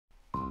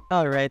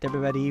Alright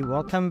everybody,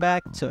 welcome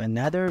back to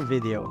another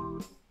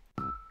video.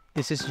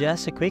 This is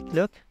just a quick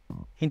look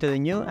into the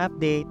new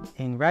update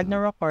in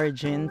Ragnarok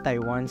Origin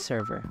TW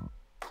Server.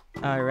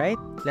 Alright,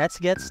 let's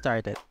get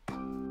started.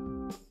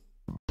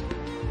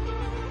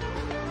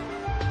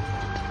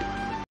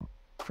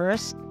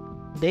 First,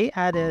 they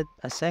added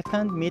a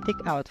second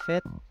mythic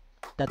outfit,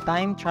 the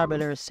Time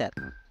Traveler set.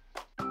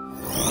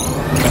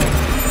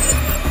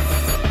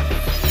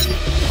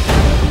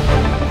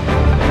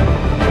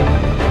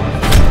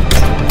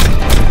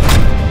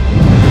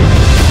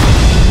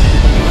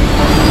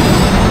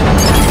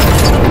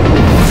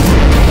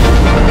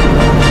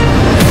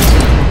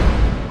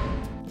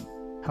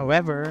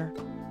 However,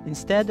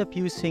 instead of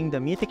using the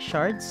mythic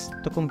shards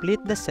to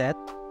complete the set,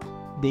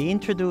 they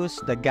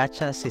introduced the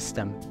gacha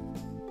system.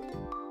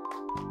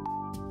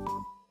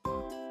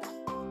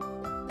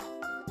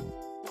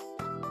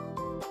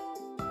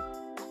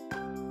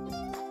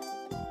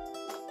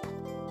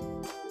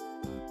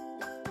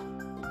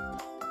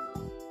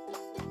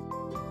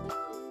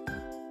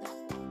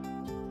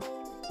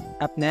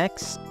 Up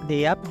next,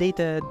 they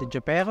updated the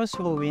Joperos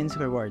Ruins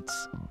rewards.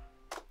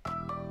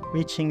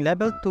 Reaching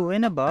level 2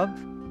 and above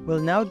will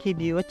now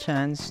give you a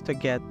chance to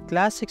get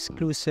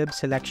class-exclusive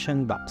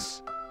selection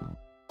box.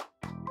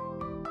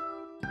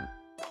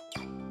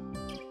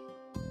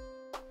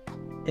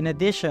 In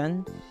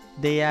addition,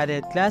 they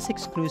added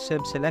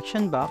class-exclusive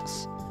selection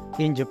box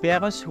in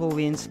Joperos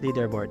Ruins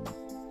leaderboard.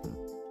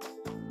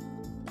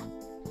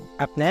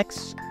 Up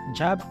next,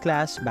 job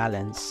class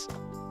balance.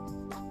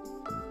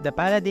 The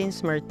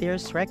Paladin's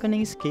Martyr's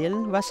Reckoning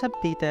skill was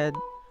updated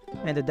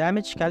and the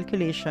damage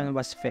calculation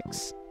was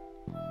fixed.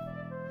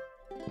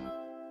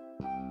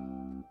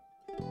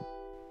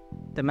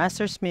 The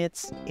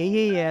Mastersmith's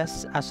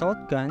AAS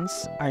assault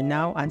guns are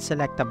now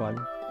unselectable.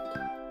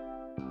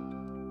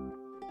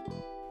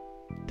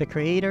 The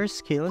creator's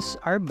skills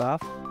are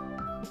buffed,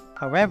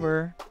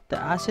 however, the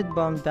acid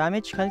bomb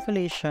damage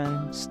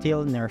calculation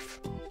still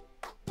nerfed.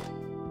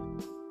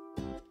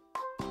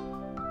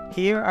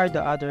 Here are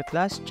the other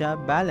class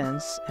job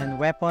balance and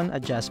weapon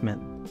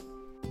adjustment.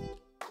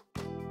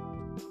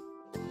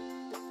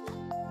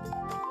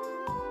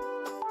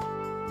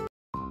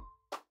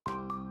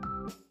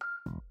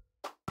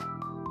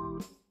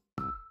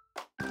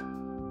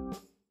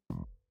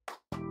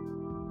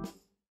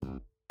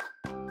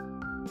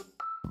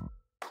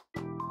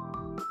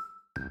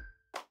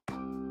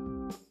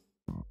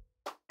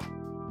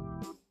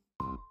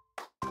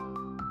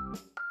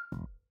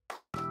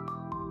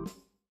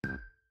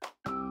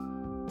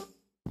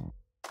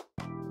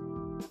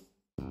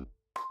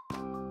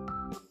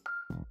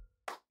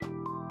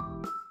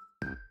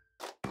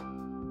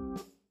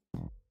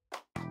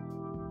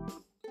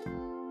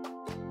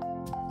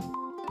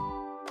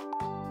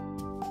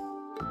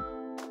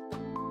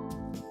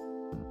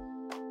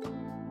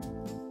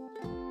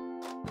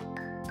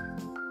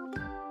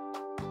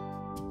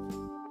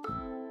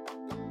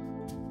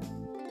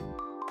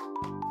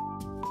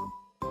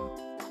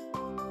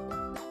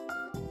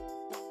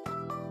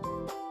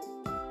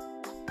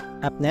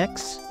 Up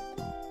next,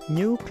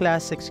 new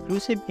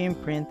class-exclusive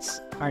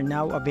imprints are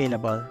now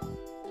available.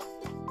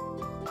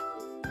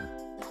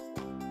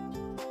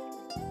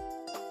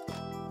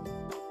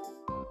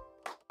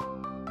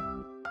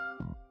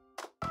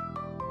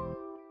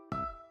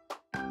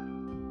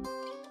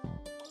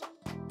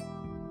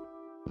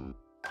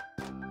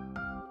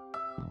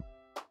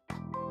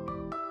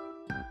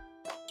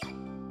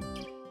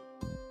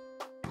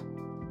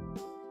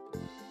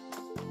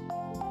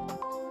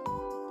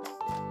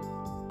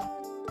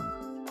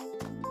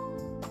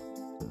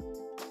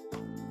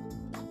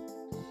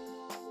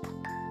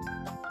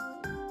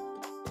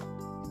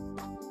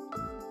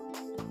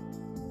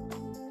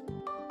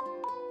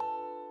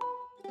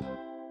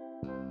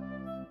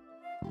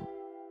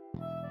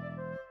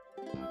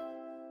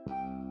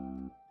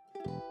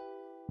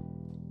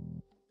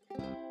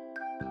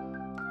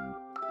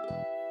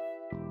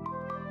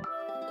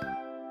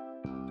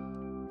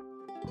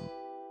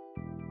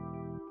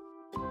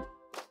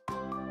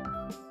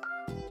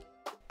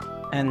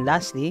 And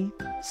lastly,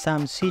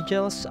 some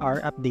sigils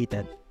are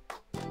updated.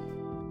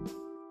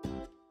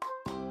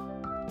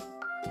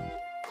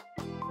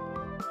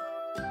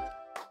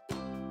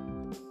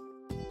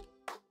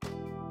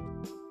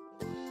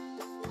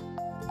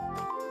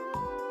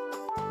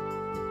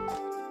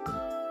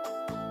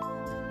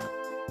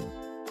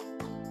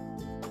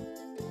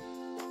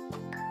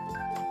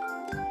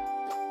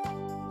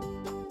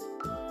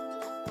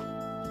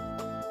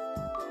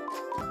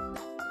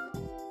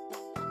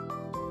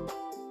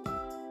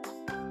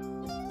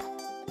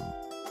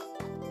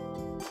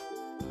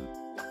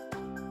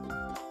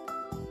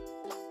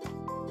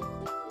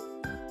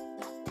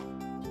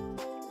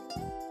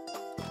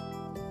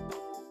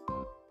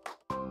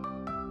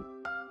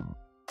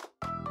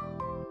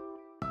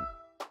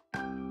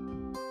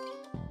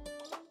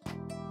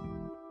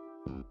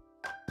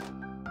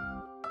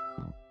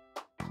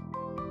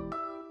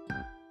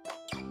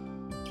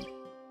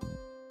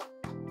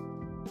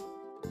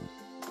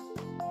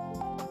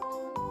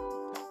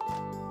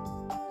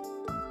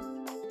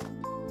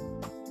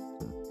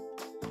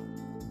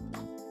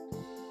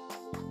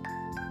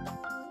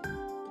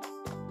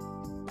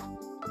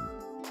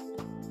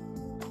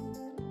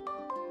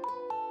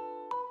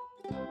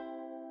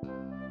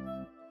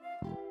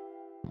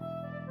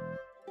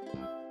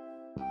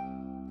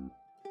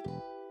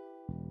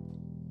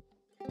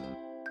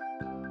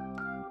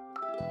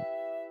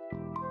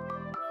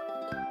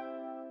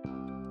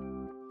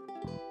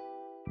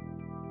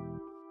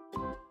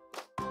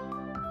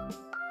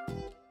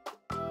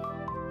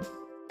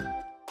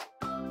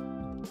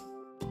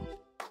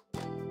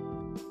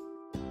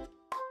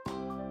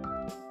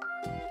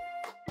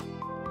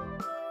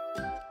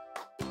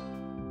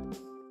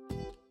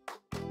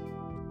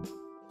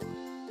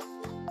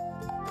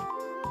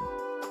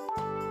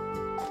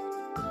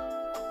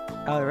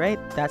 Alright,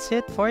 that's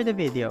it for the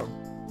video.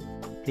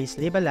 Please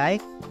leave a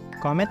like,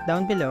 comment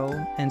down below,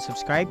 and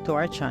subscribe to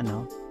our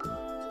channel.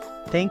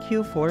 Thank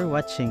you for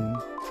watching.